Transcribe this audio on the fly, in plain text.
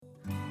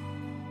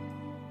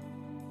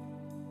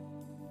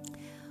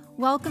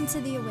Welcome to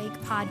the Awake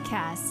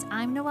Podcast.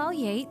 I'm Noelle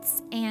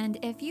Yates, and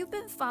if you've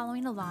been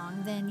following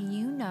along, then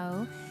you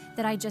know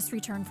that I just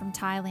returned from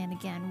Thailand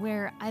again,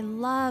 where I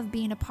love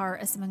being a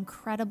part of some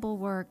incredible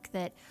work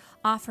that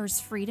offers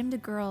freedom to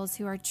girls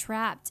who are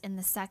trapped in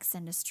the sex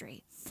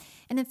industry.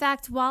 And in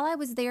fact, while I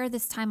was there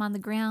this time on the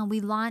ground, we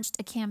launched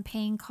a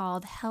campaign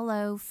called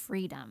Hello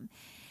Freedom.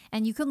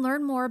 And you can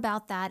learn more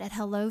about that at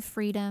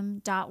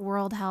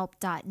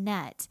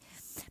hellofreedom.worldhelp.net.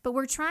 But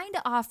we're trying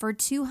to offer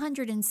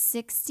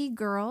 260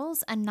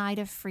 girls a night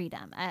of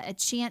freedom, a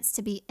chance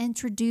to be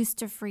introduced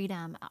to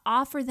freedom,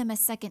 offer them a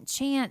second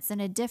chance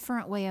and a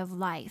different way of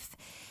life.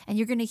 And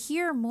you're going to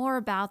hear more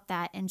about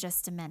that in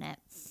just a minute.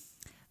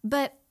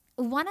 But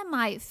one of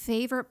my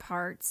favorite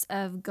parts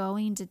of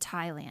going to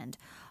Thailand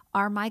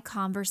are my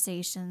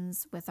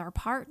conversations with our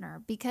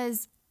partner,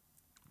 because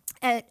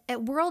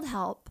at World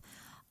Help,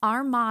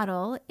 our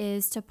model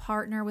is to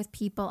partner with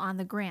people on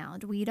the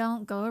ground. We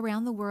don't go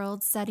around the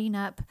world setting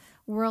up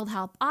World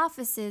Help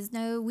offices.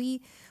 No,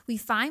 we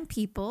find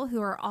people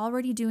who are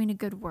already doing a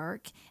good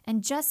work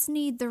and just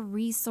need the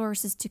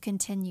resources to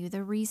continue,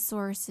 the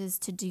resources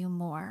to do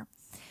more.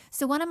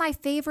 So one of my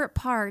favorite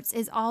parts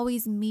is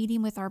always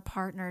meeting with our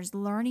partners,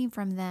 learning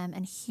from them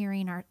and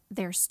hearing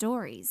their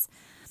stories.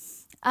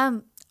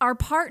 Our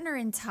partner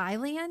in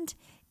Thailand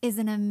is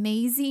an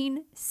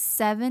amazing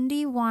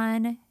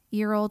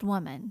 71-year-old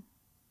woman.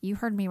 You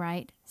heard me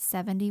right,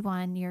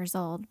 71 years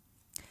old,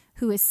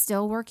 who is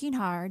still working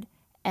hard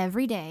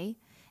every day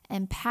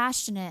and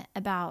passionate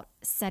about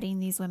setting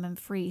these women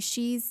free.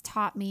 She's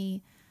taught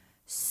me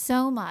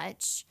so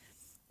much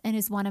and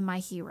is one of my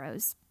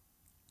heroes.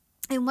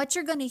 And what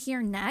you're going to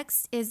hear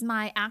next is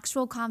my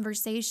actual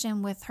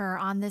conversation with her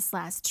on this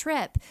last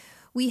trip.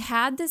 We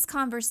had this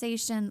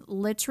conversation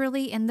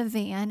literally in the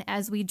van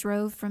as we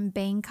drove from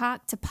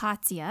Bangkok to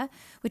Pattaya,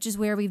 which is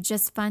where we've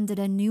just funded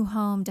a new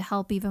home to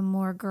help even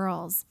more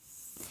girls.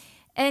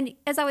 And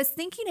as I was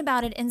thinking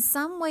about it, in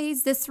some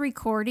ways, this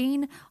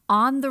recording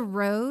on the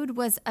road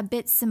was a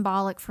bit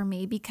symbolic for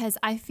me, because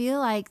I feel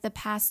like the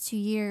past 2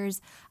 years,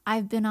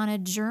 I've been on a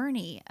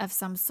journey of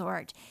some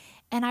sort.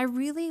 And I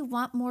really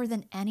want more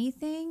than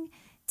anything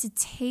to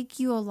take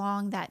you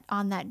along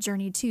on that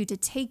journey too, to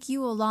take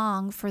you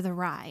along for the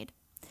ride.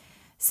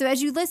 So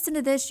as you listen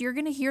to this, you're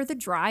going to hear the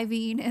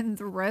driving and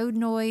the road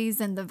noise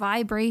and the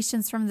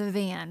vibrations from the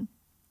van.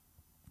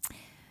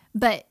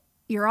 But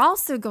you're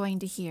also going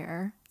to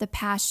hear the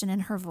passion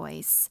in her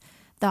voice,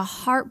 the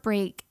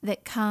heartbreak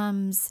that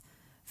comes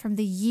from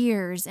the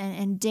years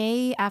and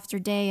day after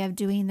day of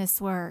doing this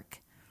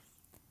work,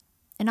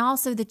 and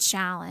also the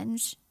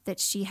challenge that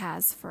she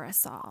has for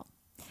us all.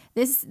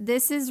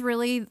 This is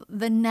really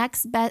the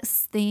next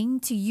best thing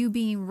to you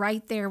being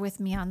right there with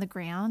me on the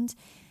ground.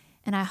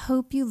 And I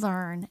hope you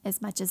learn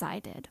as much as I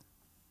did.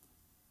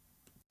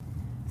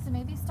 So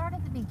maybe start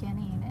at the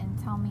beginning and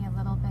tell me a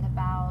little bit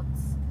about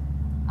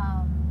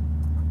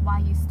why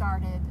you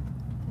started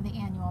the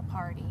annual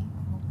party.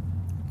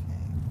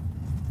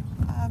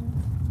 Okay.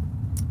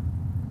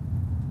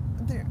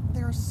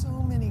 There are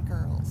so many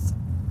girls,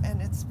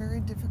 and it's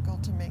very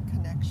difficult to make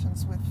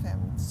connections with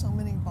them. So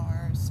many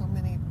bars, so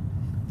many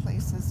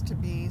places to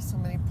be, so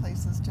many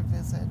places to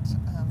visit,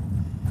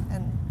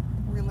 and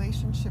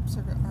relationships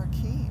are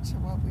key to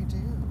what we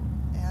do.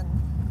 And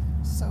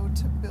so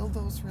to build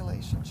those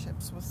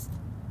relationships was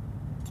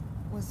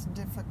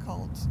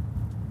difficult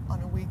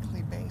on a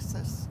weekly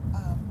basis.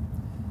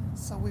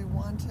 So we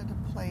wanted a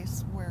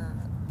place where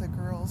the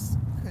girls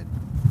could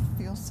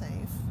feel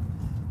safe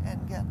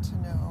and get to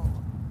know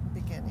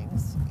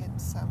beginnings in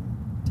some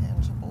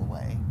tangible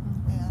way.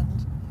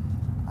 And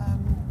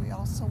we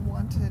also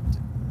wanted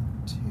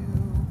to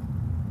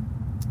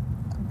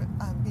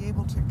be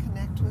able to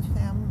connect with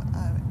them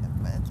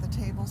at the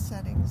table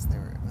settings.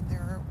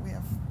 We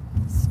have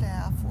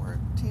staff or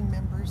team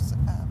members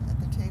at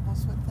the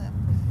tables with them.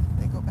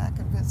 They go back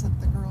and visit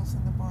the girls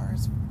in the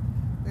bars.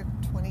 We have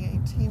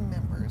 28 team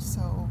members,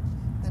 so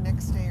the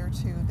next day or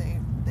two they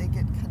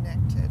get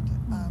connected.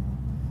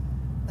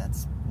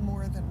 That's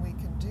more than we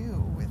can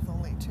do with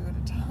only 2 at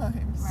a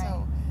time. Right.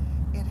 So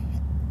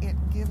it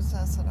gives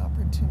us an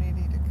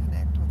opportunity to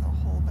connect with a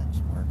whole bunch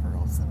more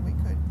girls than we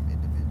could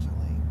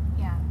individually.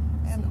 Yeah.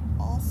 And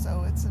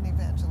also, it's an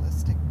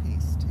evangelistic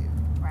piece too.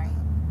 Right.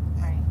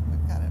 Right.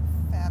 We've got a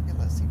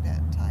fabulous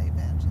Thai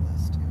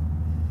evangelist who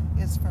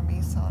is from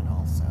Isan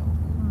also,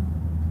 who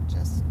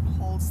just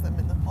holds them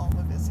in the palm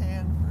of his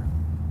hand for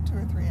 2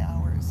 or 3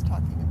 hours,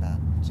 talking about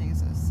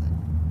Jesus and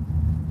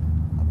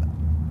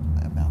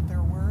about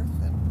their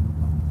worth and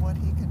what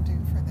he can do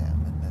for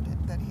them, and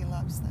that he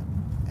loves them,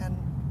 and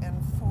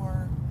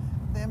for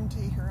them to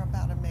hear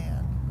about a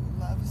man who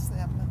loves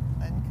them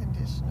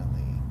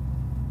unconditionally,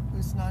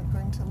 who's not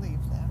going to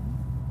leave them.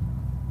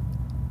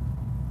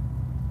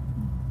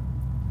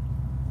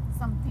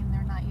 Something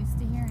they're not used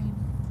to hearing.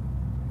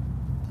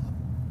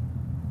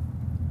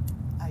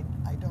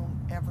 I don't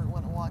ever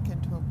want to walk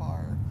into a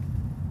bar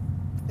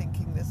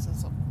thinking this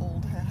is an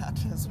old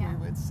hat, as we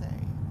would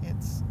say.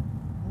 It's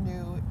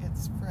new,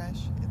 it's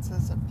fresh, it's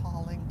as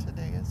appalling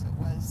today as it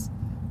was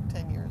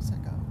 10 years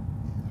ago.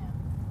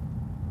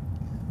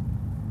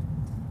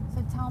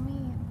 tell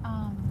me,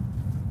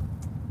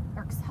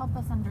 or help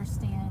us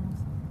understand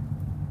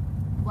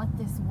what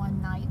this one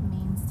night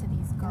means to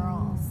these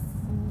girls.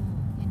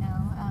 You know,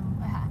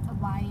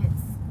 why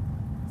it's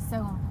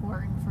so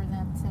important for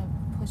them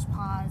to push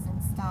pause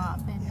and stop,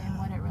 and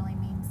what it really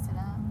means to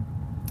them.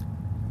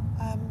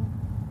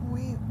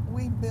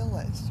 We bill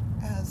it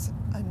as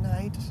a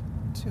night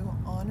to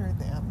honor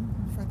them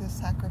for the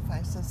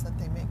sacrifices that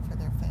they make for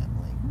their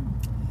family,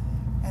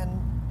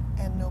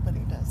 and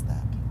nobody does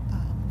that.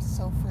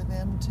 So for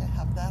them to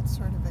have that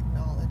sort of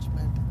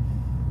acknowledgement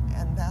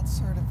and that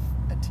sort of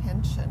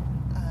attention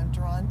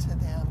drawn to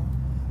them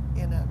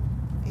in a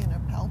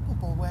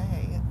palpable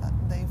way,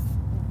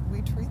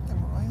 we treat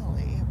them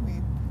royally.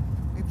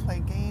 We play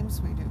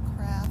games, we do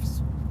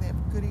crafts, they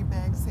have goodie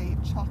bags, they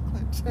eat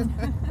chocolate,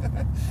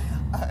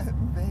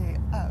 they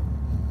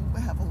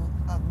have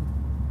a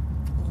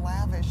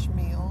lavish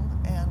meal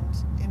and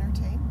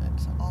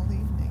entertainment all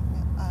evening.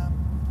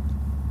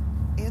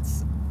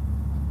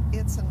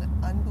 It's an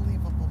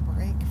unbelievable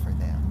break for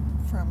them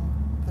from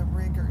the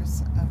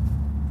rigors of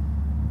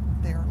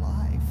their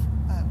life,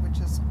 which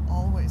has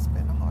always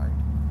been hard.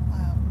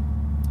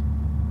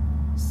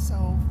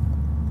 So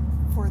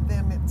for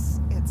them, it's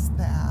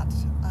that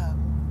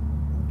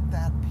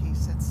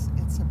piece.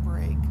 It's a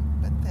break.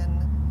 But then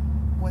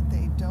what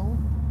they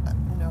don't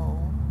know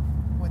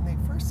when they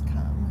first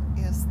come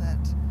is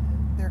that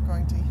they're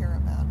going to hear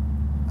about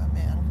a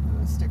man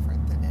who is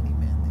different than any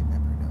man they've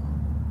ever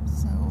known.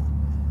 So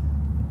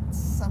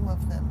some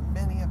of them,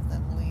 many of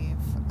them leave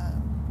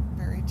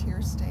very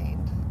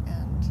tear-stained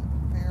and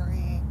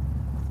very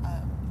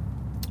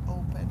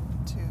open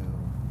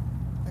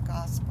to the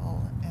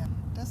gospel. And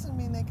doesn't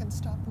mean they can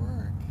stop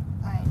work,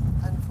 Right.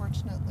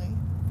 Unfortunately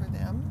for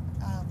them,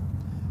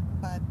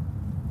 but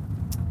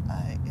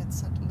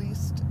it's at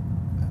least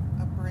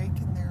a break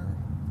in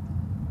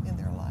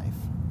their life,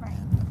 Right.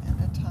 and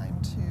a time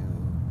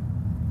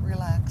to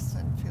relax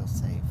and feel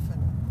safe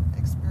and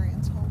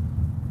experience hope.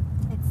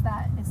 It's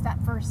that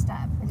first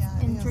step. It's Yeah,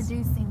 it is.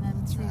 introducing them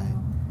That's to right.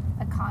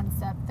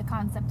 the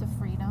concept of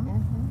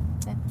freedom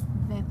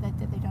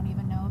that they don't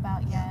even know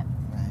about yet.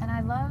 Right. And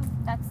I love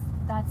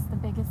that's the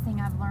biggest thing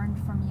I've learned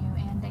from you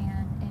and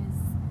Dan is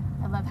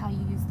I love how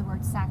you use the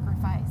word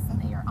sacrifice and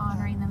that you're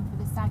honoring them for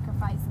the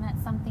sacrifice, and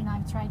that's something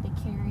I've tried to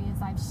carry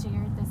as I've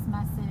shared this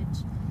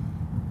message.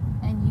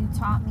 And you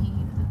taught me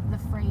the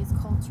phrase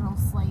cultural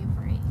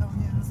slavery. Oh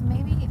yeah. So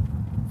maybe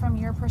from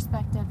your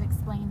perspective,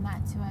 explain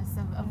that to us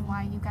of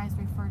why you guys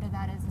refer to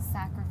that as a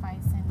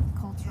sacrifice and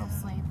cultural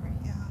slavery.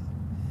 Yeah.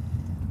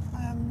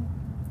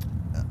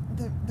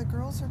 The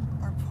girls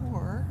are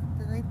poor,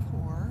 very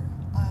poor.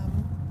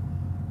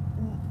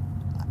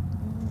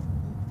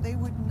 They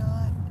would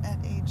not at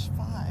age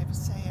 5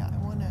 say,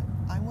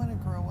 I want to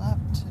grow up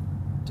to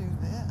do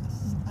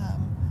this.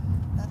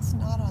 That's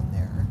not on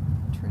their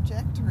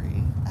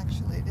trajectory.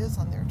 Actually, it is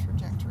on their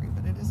trajectory,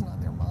 but it isn't on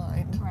their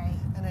mind. Right.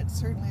 And it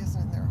certainly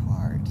isn't in their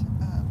heart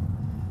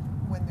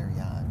when they're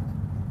young.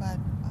 But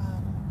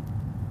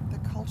the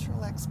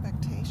cultural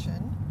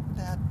expectation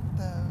that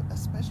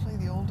especially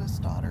the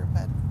oldest daughter,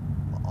 but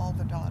all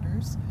the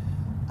daughters,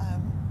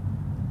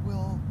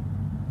 will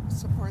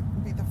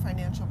be the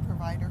financial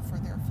provider for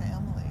their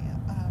family,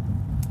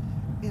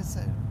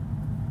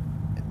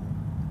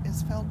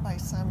 is felt by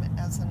some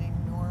as an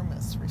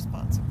enormous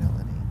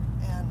responsibility,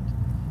 and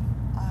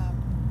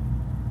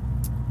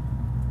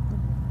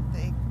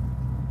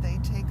they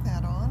take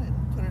that on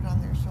and put it on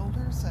their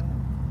shoulders, and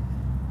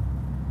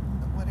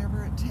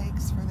whatever it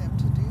takes for them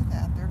to do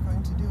that, they're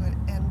going to do it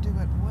and do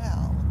it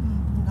well.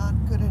 Not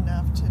good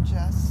enough to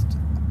just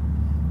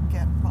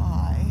get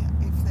by.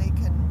 If they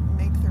can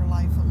make their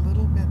life a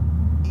little bit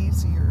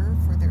easier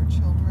for their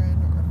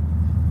children or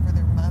for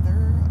their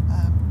mother,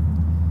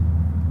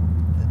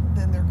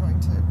 then they're going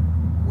to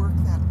work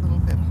that little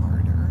bit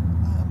harder,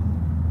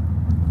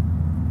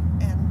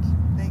 and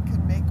they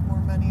can make more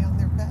money on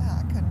their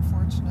back,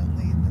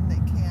 unfortunately, than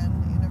they can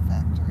in a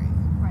factory.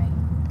 Right.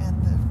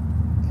 And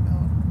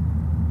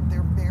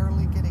they're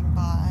barely getting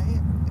by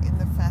in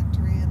the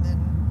factory, and then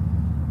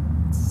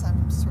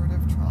some sort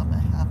of trauma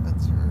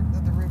happens, or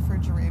the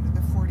refrigerator,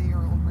 the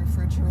 40-year-old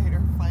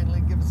refrigerator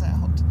finally gives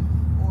out,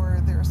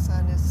 or their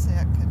son is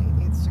sick and he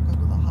needs to go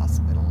to the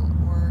hospital,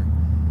 or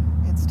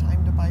it's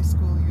time to buy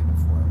school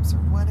uniforms, or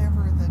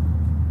whatever the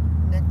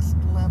next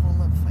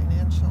level of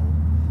financial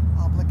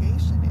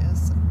obligation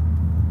is,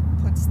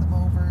 puts them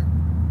over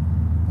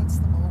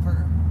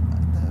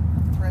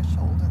the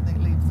threshold, and they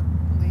leave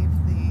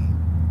the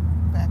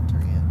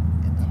factory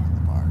and end up in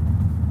the bar.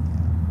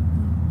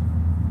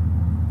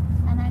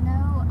 And I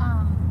know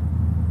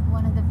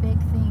one of the big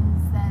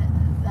things that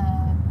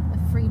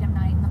the Freedom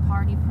Night and the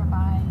party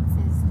provides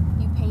is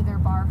you pay their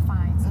bar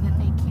fine so that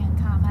they can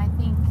come. I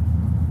think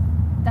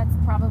that's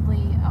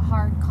probably a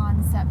hard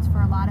concept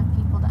for a lot of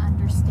people to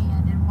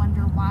understand and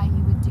wonder why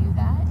you would do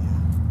that.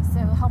 So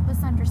help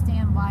us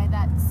understand why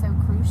that's so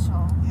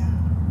crucial. Yeah.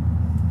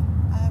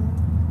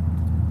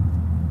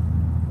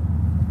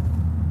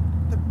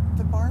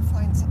 The bar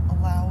fines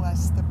allow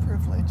us the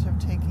privilege of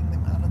taking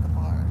them out of the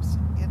bars.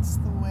 It's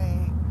the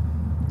way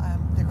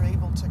they're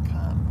able to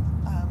come.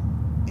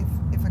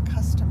 If a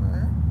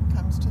customer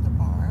comes to the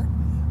bar,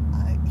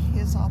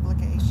 his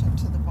obligation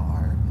to the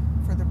bar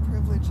for the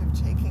privilege of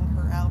taking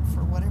her out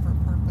for whatever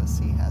purpose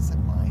he has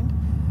in mind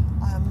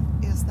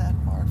is that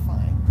bar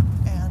fine.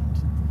 And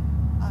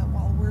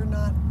while we're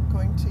not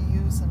going to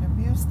use and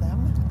abuse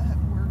them,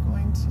 we're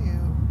going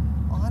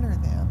to honor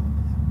them.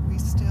 We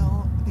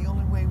still, the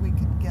only way we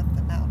can get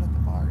them out of the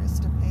bar is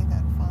to pay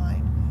that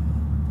fine.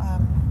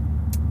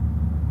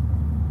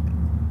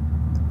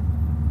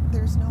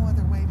 There's no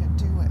other way to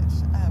do it.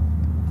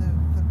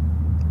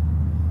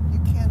 You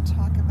can't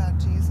talk about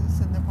Jesus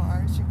in the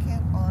bars. You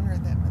can't honor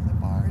them in the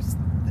bars.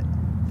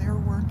 They're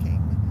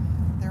working.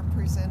 They're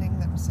presenting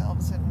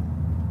themselves in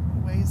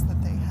ways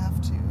that they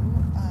have to.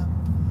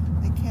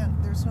 They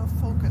can't. There's no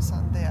focus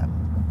on them.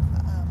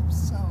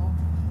 So,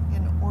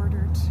 in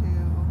order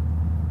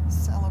to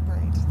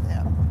celebrate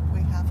them,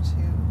 we have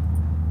to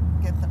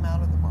get them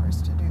out of the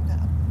bars to do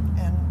that.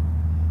 And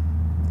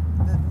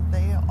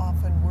they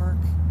often work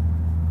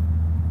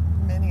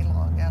many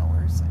long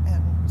hours,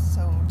 and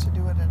so to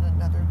do it at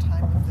another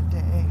time of the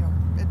day, or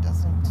it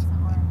doesn't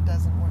work.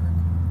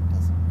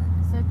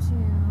 So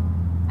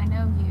I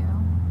know you,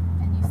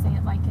 and you say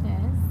it like it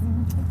is.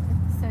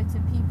 So to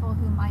people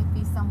who might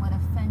be somewhat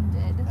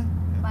offended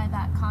by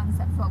that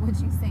concept, what would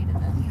you say to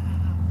them?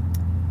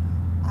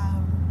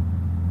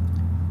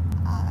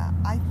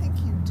 I think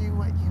you do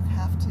what you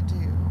have to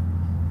do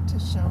to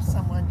show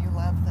someone you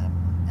love them,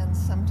 and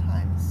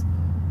sometimes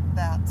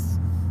that's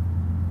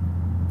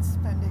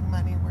spending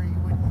money where you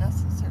wouldn't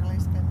necessarily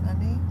spend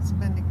money,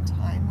 spending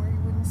time where you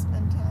wouldn't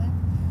spend time.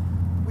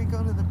 We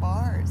go to the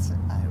bars.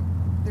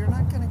 They're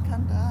not going to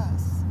come to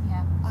us.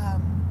 Yeah.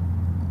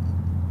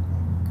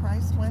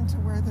 Christ went to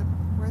where the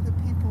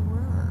people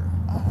were.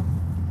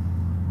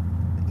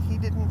 He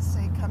didn't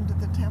say, "Come to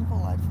the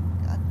temple," or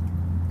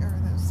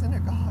the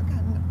synagogue.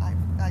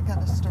 I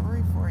got a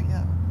story for you.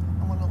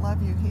 I want to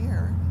love you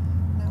here.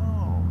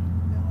 No.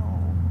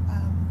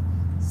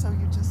 So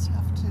you just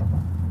have to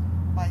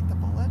bite the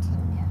bullet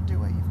and do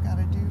what you've got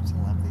to do to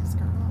love these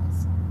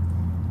girls.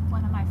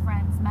 One of my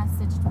friends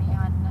messaged me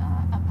on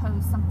a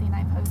post, something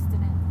I posted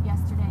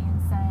yesterday,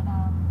 and said,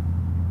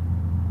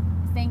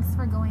 thanks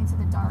for going to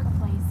the dark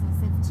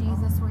places. If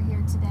Jesus were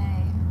here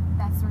today,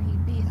 that's where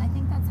he'd be. And I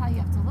think that's how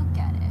you have to look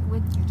at it.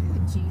 Would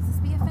Jesus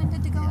be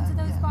offended to go into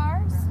those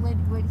bars? Right.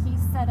 Would he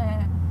set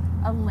a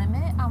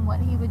limit on what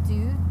he would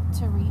do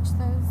to reach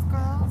those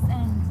girls?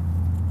 And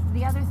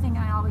the other thing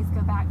I always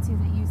go back to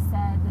that you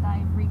said that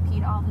I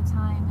repeat all the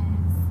time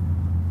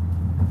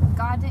is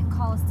God didn't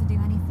call us to do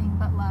anything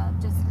but love.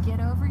 Just get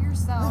over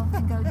yourself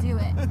and go do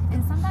it.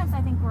 And sometimes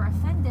I think we're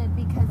offended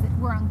because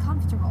we're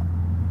uncomfortable.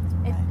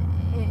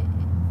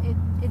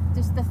 It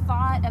just the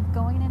thought of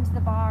going into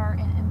the bar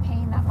and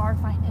paying that bar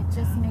fine, it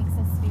just makes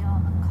us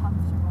feel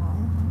uncomfortable.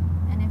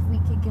 And if we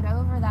could get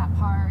over that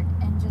part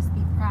and just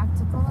be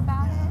practical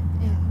about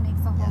it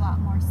makes a whole lot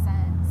more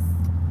sense.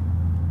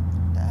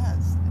 It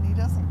does. And he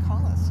doesn't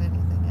call us to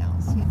anything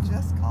else. He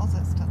just calls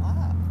us to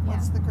love.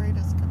 What's the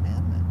greatest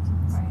commandment?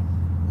 Right.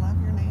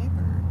 Love your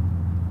neighbor.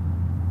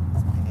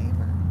 It's my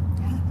neighbor.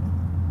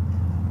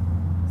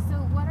 So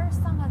what are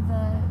some of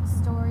the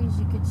stories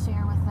you could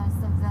share with us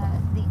of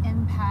the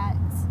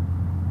impact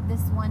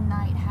this one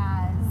night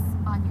has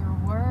on your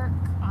work,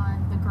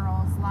 on the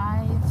girls'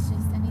 lives,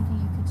 just anything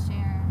you could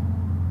share?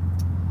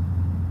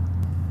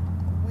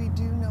 We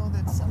do know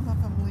that some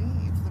of them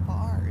leave the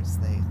bars.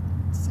 They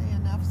say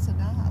enough's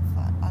enough.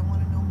 I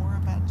want to know more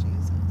about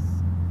Jesus.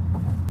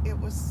 It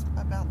was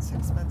about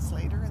 6 months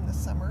later in the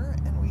summer,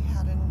 and we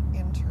had an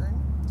intern.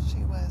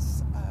 She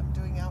was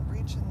doing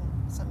outreach in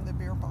some of the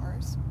beer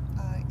bars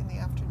in the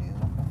afternoon,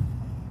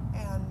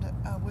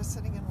 and was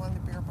sitting in one of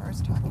the beer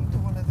bars talking to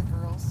one of the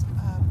girls,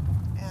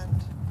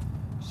 and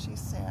she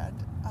said,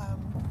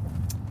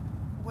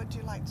 what do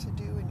you like to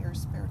do in your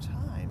spare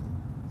time?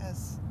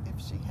 As if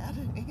she had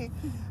any,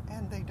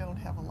 and they don't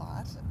have a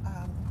lot.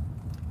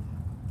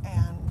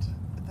 And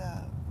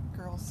the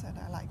girl said,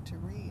 I like to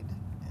read.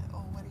 And,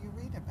 oh, what do you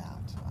read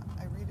about?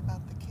 I read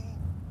about the King.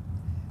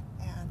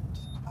 And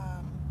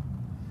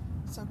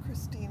so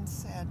Christine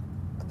said,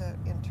 the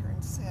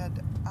intern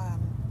said,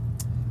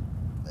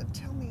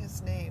 tell me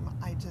his name.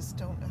 I just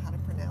don't know how to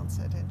pronounce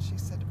it. And she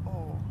said,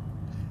 oh,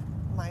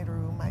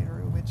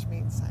 Mairu, which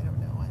means I don't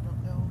know,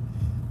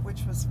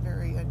 which was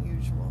very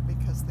unusual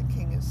because the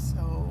King is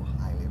so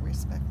highly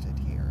respected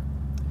here.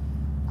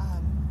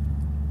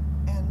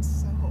 And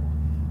so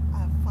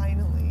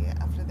finally,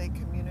 after they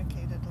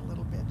communicated a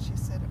little bit, she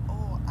said,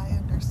 oh, I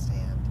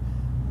understand,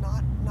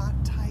 not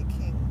Thai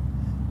King,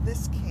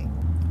 this King.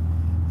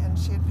 And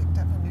she had picked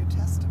up a New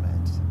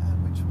Testament,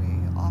 which we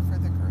offer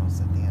the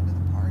girls at the end of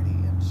the party,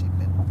 and she'd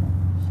been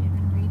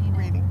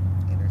reading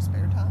in her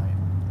spare time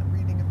and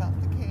reading about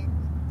the King.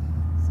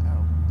 So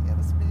it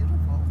was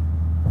beautiful.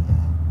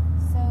 Yeah.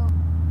 So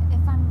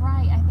if I'm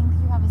right, I think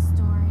you have a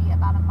story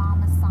about a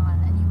Mama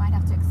San, and you might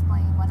have to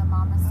explain what a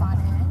Mama San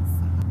is.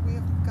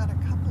 We've got a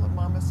couple of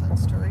Mama San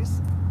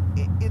stories.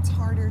 it's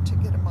harder to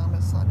get a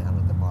mama son out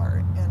of the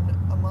bar, and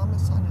a mama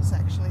son is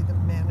actually the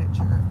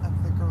manager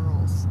of the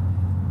girls.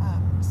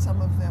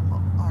 Some of them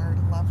are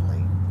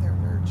lovely, they're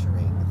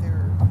nurturing,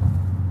 they're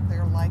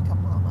like a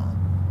mama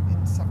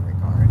in some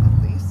regard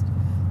at least.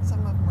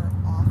 Some of them are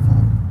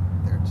awful,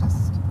 they're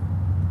just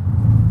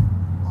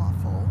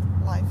awful.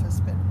 Life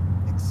has been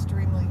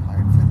extremely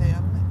hard for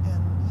them,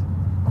 and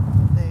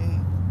they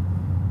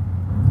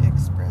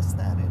express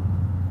that in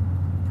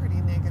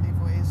pretty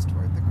negative ways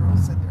toward the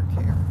girls in their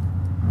care.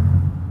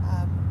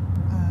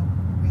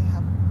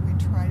 We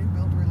try to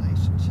build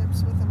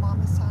relationships with the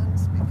mama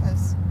sons,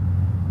 because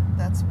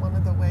that's one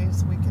of the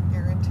ways we can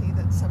guarantee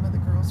that some of the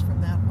girls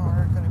from that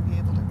bar are going to be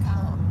able to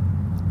come.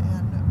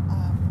 And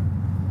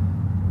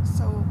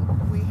so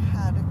we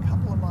had a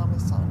couple of mama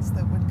sons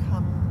that would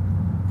come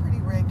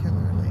pretty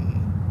regularly.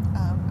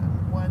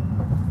 And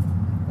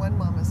one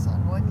mama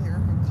son one year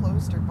who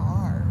closed her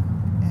bar,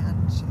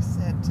 and she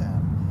said,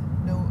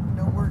 no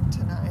work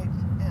tonight,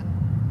 and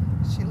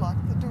she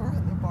locked the door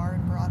on the bar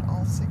and brought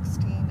all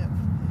 16 of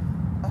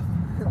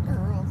her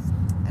girls.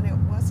 And it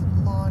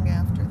wasn't long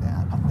after that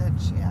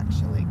she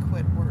actually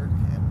quit work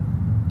and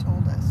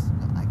told us,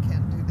 I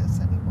can't do this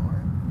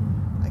anymore.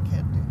 I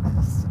can't do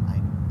this.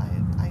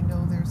 I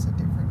know there's a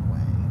different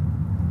way.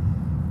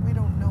 We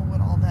don't know what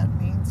all that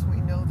means.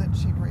 We know that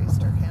she'd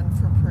raised her hand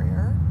for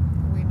prayer.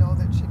 We know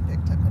that she'd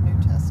picked up a New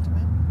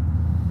Testament.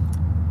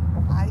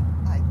 I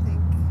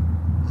think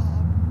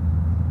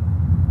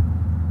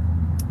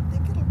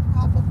it'll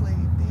probably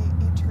be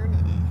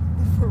eternity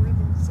before we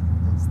lose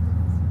those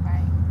things.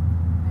 Right.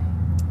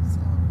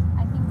 So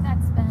I think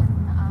that's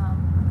been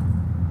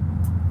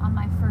on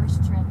my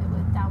first trip.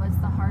 That was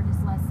the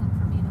hardest lesson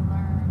for me to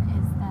learn,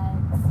 is that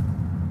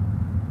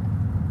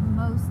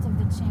most of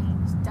the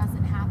change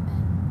doesn't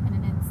happen in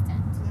an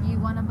instant. Yeah. You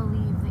want to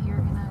believe that you're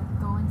gonna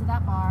go into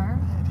that bar,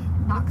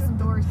 knock some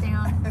doors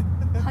down,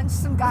 punch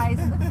some guys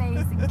in the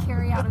face, and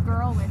carry out a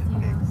girl with you.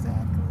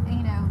 Exactly.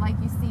 You know, like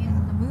you see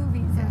in the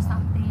movies or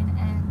something.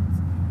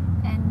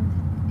 And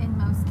in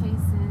most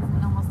cases,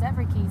 in almost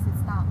every case,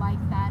 it's not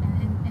like that.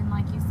 And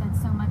like you said,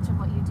 so much of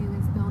what you do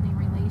is building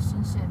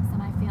relationships.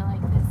 And I feel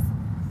like this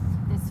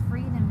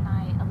Freedom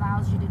Night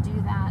allows you to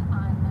do that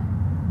on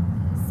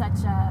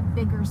such a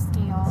bigger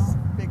scale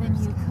than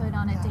you could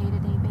on a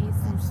day-to-day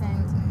basis.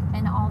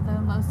 And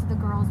although most of the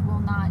girls will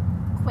not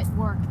quit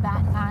work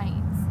that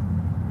night,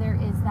 there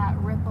is that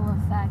ripple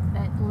effect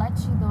that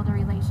lets you build a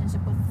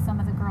relationship with some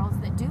of the girls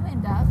that do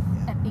end up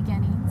at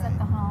beginnings at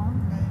the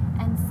home,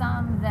 and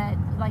some that,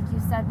 like you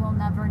said, will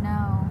never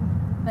know,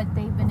 but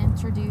they've been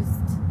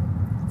introduced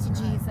to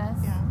Jesus,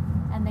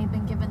 and they've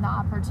been given the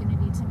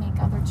opportunity to make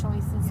other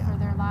choices for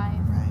their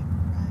life.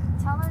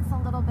 Tell us a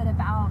little bit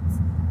about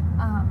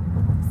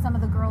some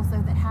of the girls,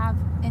 though, that have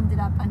ended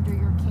up under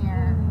your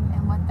care,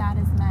 and what that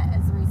has meant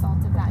as a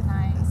result of that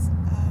night.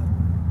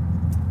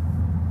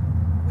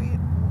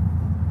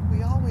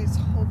 We always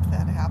hope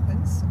that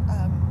happens.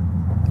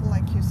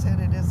 Like you said,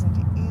 it isn't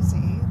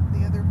easy.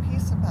 The other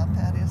piece about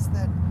that is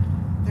that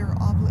their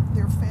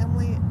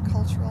family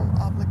cultural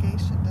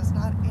obligation does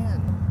not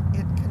end.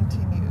 It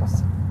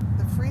continues.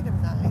 The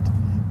Freedom Night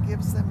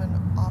gives them an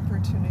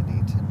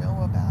opportunity to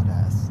know about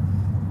us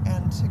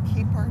and to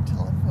keep our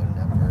telephone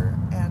number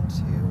and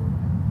to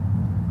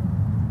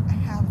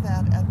have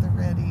that at the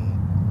ready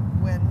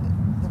when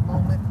the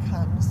moment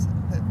comes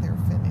that they're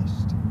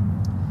finished.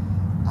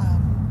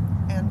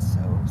 And so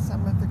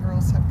some of the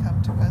girls have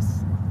come to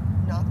us,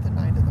 not the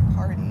night of the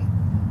party,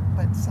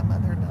 but some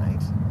other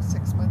night,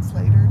 6 months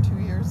later, 2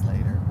 years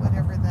later,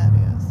 whatever that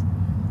is.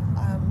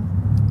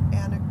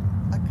 And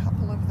a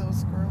couple of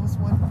those girls,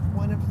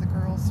 one of the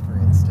girls, for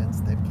instance,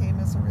 that came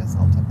as a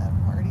result of that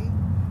party,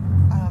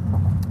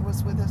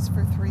 was with us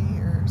for 3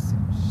 years.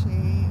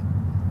 She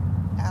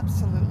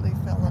absolutely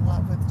fell in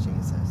love with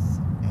Jesus.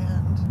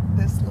 And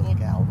this little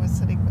gal was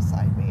sitting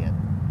beside me,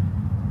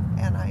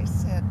 and I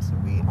said,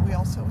 we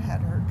also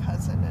had her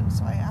cousin, and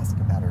so I asked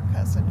about her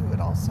cousin, who had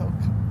also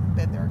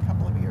been there a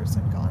couple of years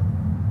and gone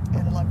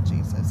and loved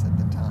Jesus at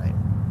the time.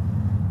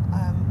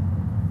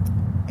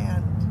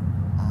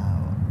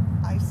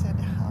 I said,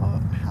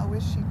 how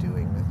is she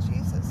doing with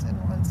Jesus? And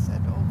one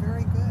said, oh,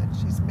 very good.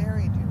 She's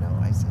married, you know.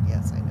 I said,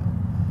 yes, I know.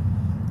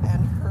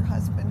 And her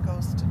husband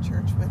goes to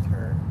church with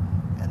her,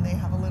 and they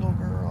have a little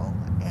girl,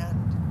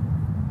 and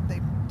they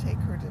take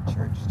her to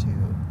church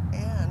too.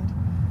 And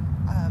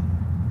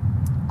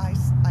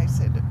I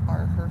said,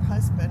 are her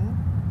husband,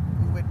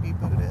 who would be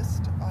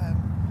Buddhist,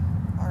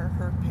 are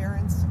her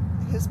parents,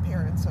 his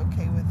parents,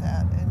 okay with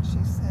that? And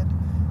she said,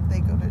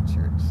 they go to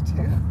church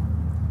too.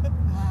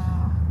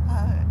 Wow.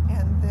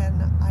 And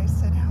then I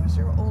said, how's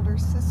your older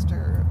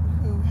sister,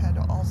 who had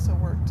also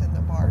worked in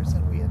the bars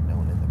and we had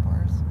known in the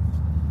bars?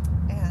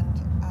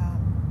 And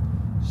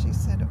she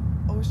said,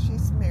 oh,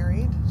 she's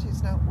married.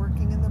 She's not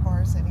working in the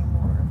bars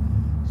anymore.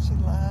 She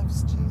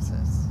loves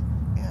Jesus.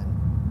 And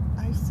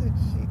I said,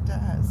 she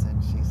does.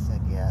 And she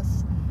said,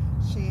 yes.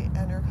 She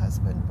and her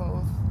husband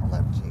both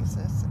love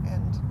Jesus,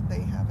 and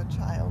they have a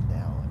child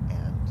now.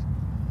 And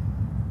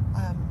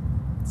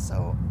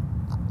so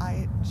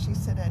she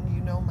said, and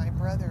you know my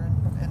brother,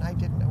 and I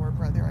didn't know her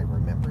brother. I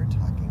remember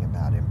talking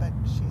about him, but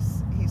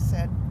he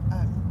said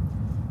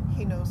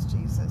he knows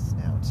Jesus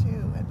now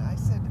too. And I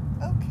said,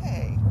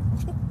 okay.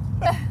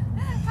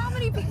 How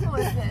many people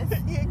is this?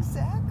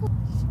 Exactly.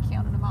 She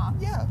counted them off.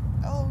 Yeah.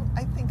 Oh,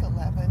 I think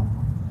 11.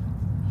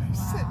 I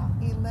said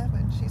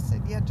 11. She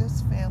said, yeah,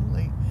 just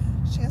family.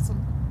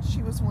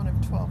 She was one of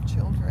 12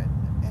 children,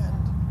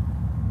 and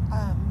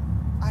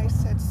I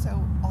said,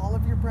 so all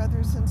of your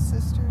brothers and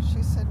sisters?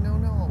 She said, no,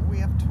 we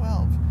have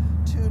 12.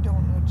 2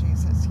 don't know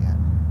Jesus yet.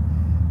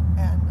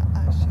 And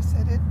she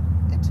said, it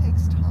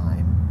takes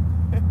time.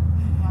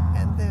 Wow.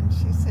 And then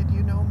she said,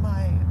 you know,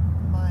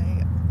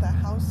 the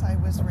house I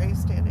was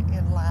raised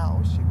in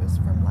Laos, she was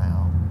from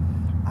Laos,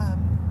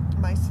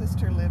 my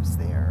sister lives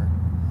there,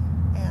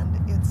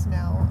 and it's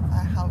now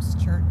a house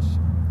church.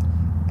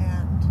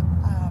 And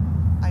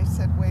I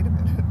said, wait a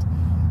minute,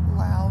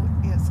 Laos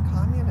is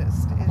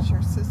communist. Is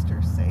your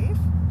sister safe?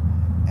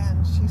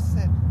 And she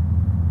said,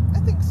 I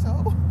think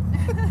so.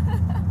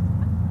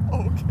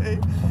 Okay,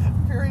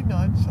 very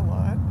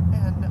nonchalant.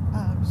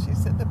 And she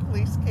said the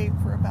police came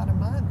for about a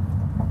month,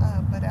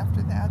 but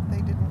after that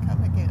they didn't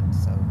come again.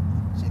 So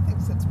she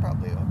thinks it's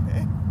probably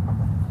okay.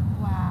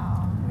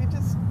 Wow. We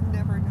just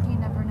never know. You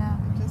never know.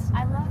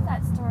 I love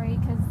that story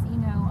because,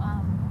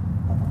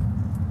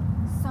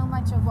 so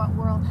much of what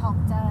World Help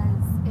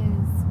does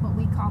is what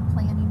we call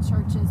planting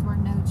churches where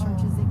no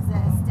churches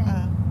exist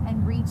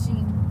and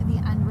reaching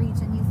the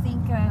unreached. And you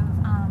think of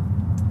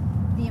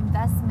the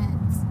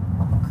investment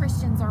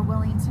Christians are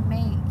willing to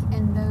make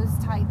in those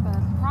type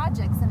of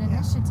projects and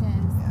initiatives.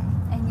 Yeah.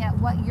 And yet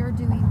what you're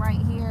doing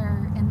right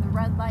here in the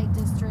red light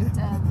district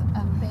of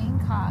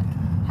Bangkok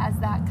has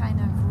that kind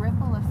of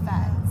ripple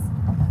effect.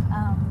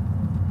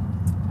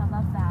 I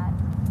love that.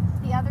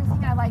 The other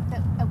thing I like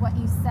that what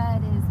you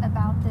said is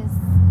about this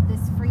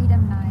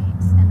Freedom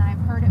Night, and I've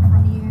heard it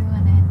from you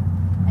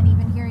and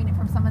even hearing it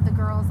from some of the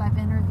girls I've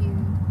interviewed.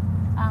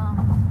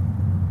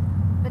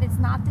 But it's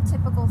not the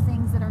typical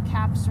things that are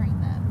capturing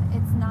them.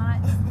 It's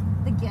not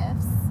the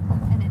gifts,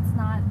 and it's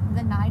not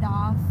the night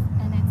off,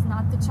 and it's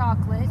not the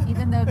chocolate,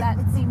 even though that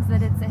seems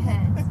that it's a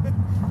hit.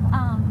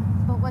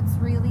 But what's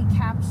really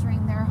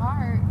capturing their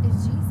heart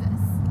is Jesus.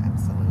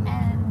 Absolutely.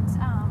 And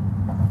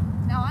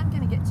now I'm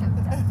going to get choked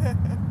up.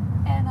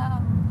 And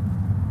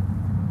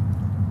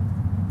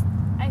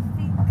I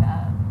think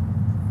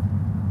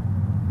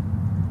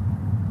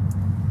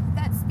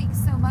that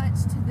speaks so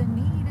much to the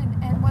need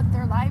and what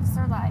their lives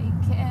are like,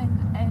 and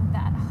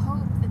that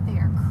hope that they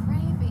are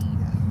craving.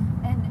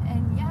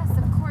 And yes,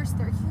 of course,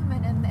 they're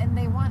human, and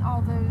they want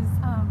all those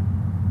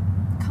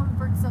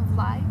comforts of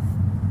life,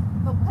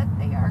 but what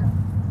they are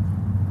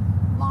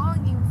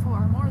longing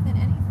for more than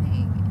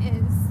anything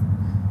is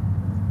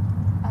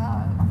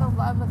the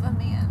love of a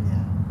man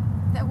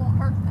that won't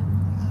hurt them.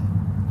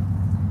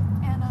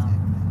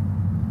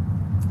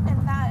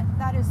 And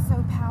that is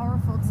so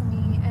powerful to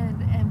me,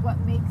 and what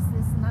makes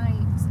this night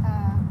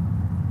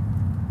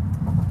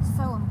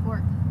so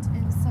important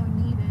and so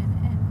needed.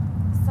 And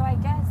so I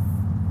guess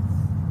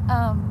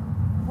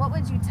what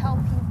would you tell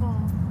people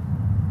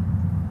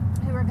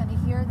who are going to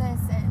hear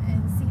this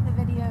and see the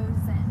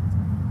videos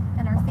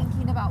and are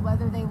thinking about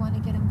whether they want to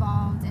get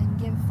involved and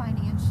give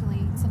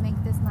financially to make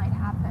this night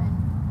happen?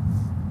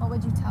 What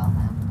would you tell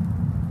them?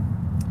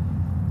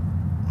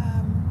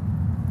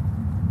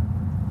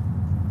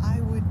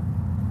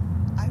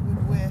 I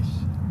would wish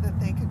that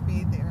they could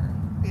be there,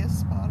 be a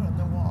spot on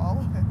the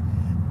wall,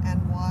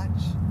 and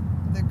watch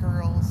the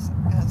girls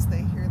as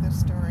they hear the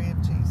story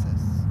of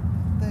Jesus.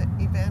 The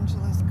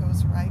evangelist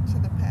goes right to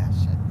the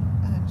Passion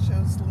and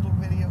shows little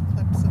video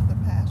clips of the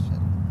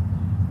Passion.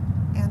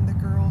 And the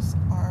girls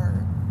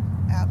are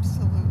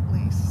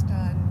absolutely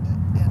stunned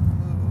and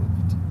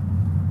moved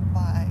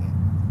by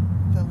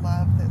the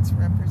love that's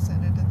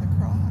represented in the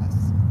cross.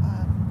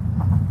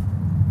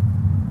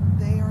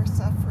 They are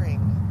suffering,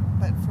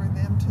 but for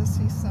them to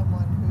see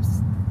someone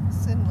who's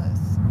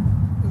sinless,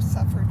 who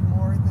suffered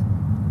more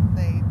than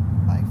they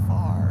by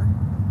far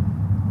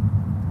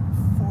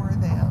for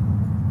them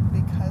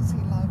because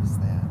he loves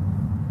them,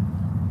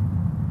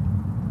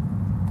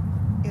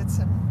 it's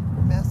a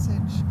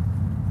message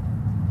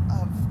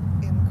of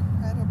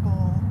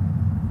incredible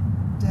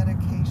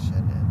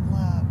dedication and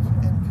love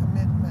and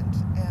commitment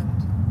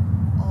and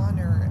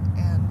honor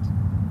and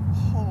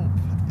hope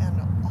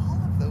and all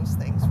of those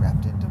things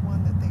wrapped into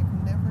one that they've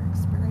never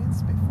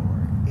experienced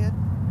before.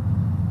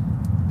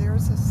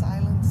 There's a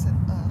silence,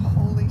 a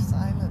holy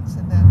silence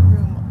in that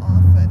room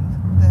often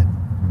that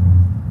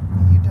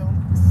you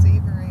don't see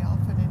very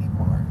often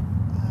anymore,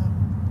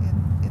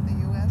 in the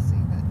U.S.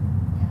 even.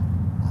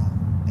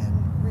 And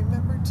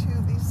remember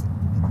too,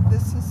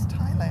 this is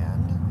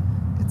Thailand.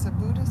 It's a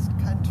Buddhist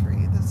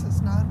country. This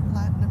is not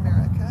Latin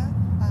America.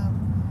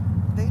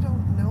 They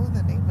don't know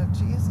the name of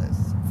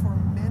Jesus. For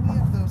many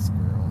of those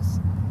girls,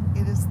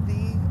 it is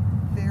the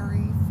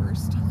very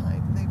first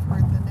time they've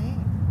heard the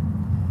name.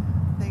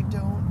 They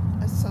don't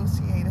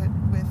associate it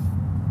with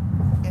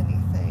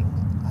anything.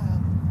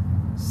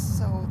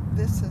 So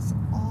this is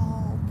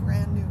all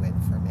brand new information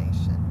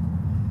information.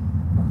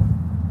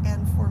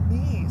 And for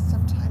me,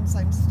 sometimes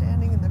I'm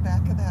standing in the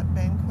back of that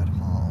banquet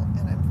hall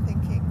and I'm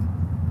thinking,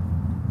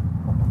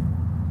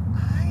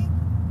 I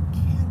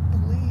can't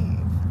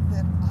believe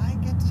that I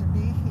get to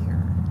be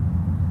here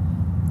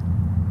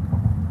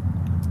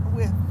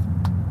with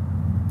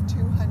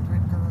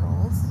 200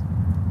 girls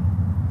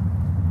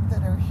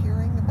that are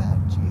hearing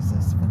about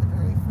Jesus for the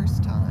very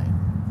first time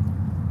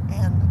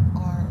and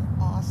are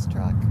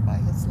awestruck by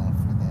his love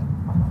for them.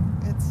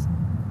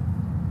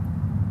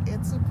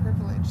 It's a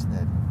privilege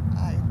that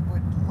I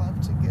would love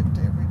to give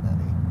to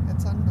everybody.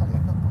 It's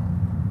unbelievable.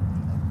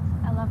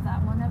 I love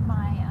that. One of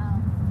my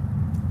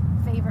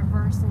favorite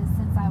verses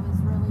since I was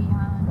really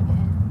young,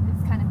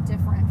 it's kind of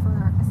different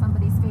for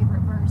somebody's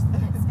favorite verse,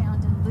 but it's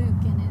found in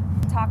Luke, and it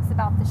talks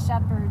about the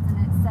shepherds, and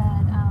it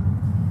said,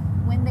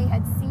 when they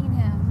had seen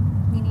him,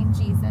 meaning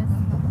Jesus,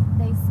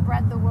 they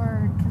spread the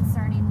word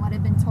concerning what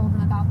had been told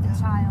them about the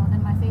child.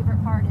 And my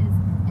favorite part is,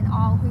 and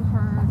all who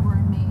heard were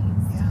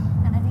amazed.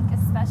 And I think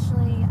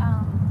especially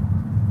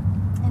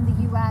in the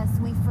U.S.,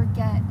 we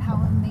forget how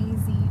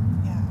amazing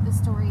the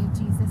story of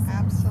Jesus is.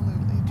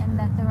 Absolutely true. And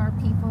that there are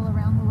people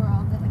around the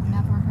world that have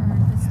never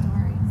heard the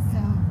story. So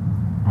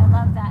I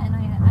love that, and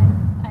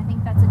I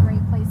think that's a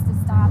great place to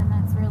stop, and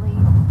that's really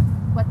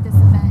what this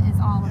event is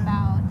all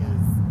about,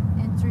 is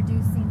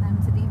introducing them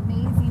to the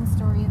amazing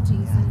story of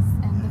Jesus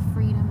and the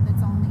freedom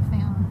that's only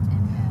found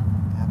in him.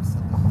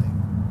 Absolutely.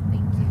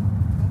 Thank you.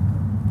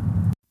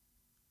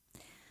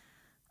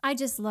 I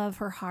just love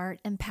her heart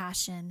and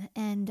passion,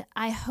 and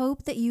I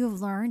hope that you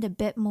have learned a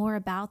bit more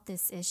about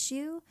this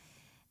issue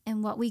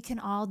and what we can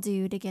all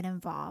do to get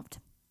involved.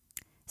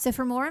 So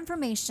for more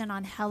information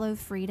on Hello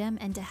Freedom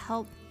and to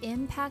help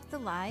impact the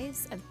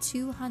lives of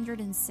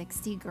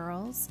 260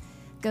 girls,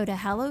 go to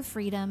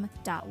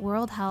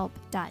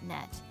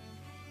hellofreedom.worldhelp.net.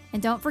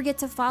 And don't forget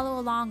to follow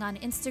along on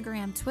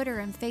Instagram, Twitter,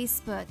 and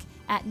Facebook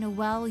at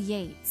Noelle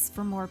Yates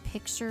for more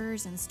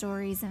pictures and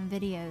stories and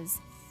videos.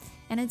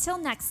 And until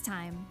next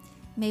time,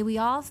 may we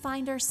all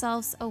find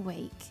ourselves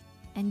awake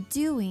and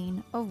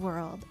doing a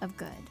world of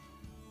good.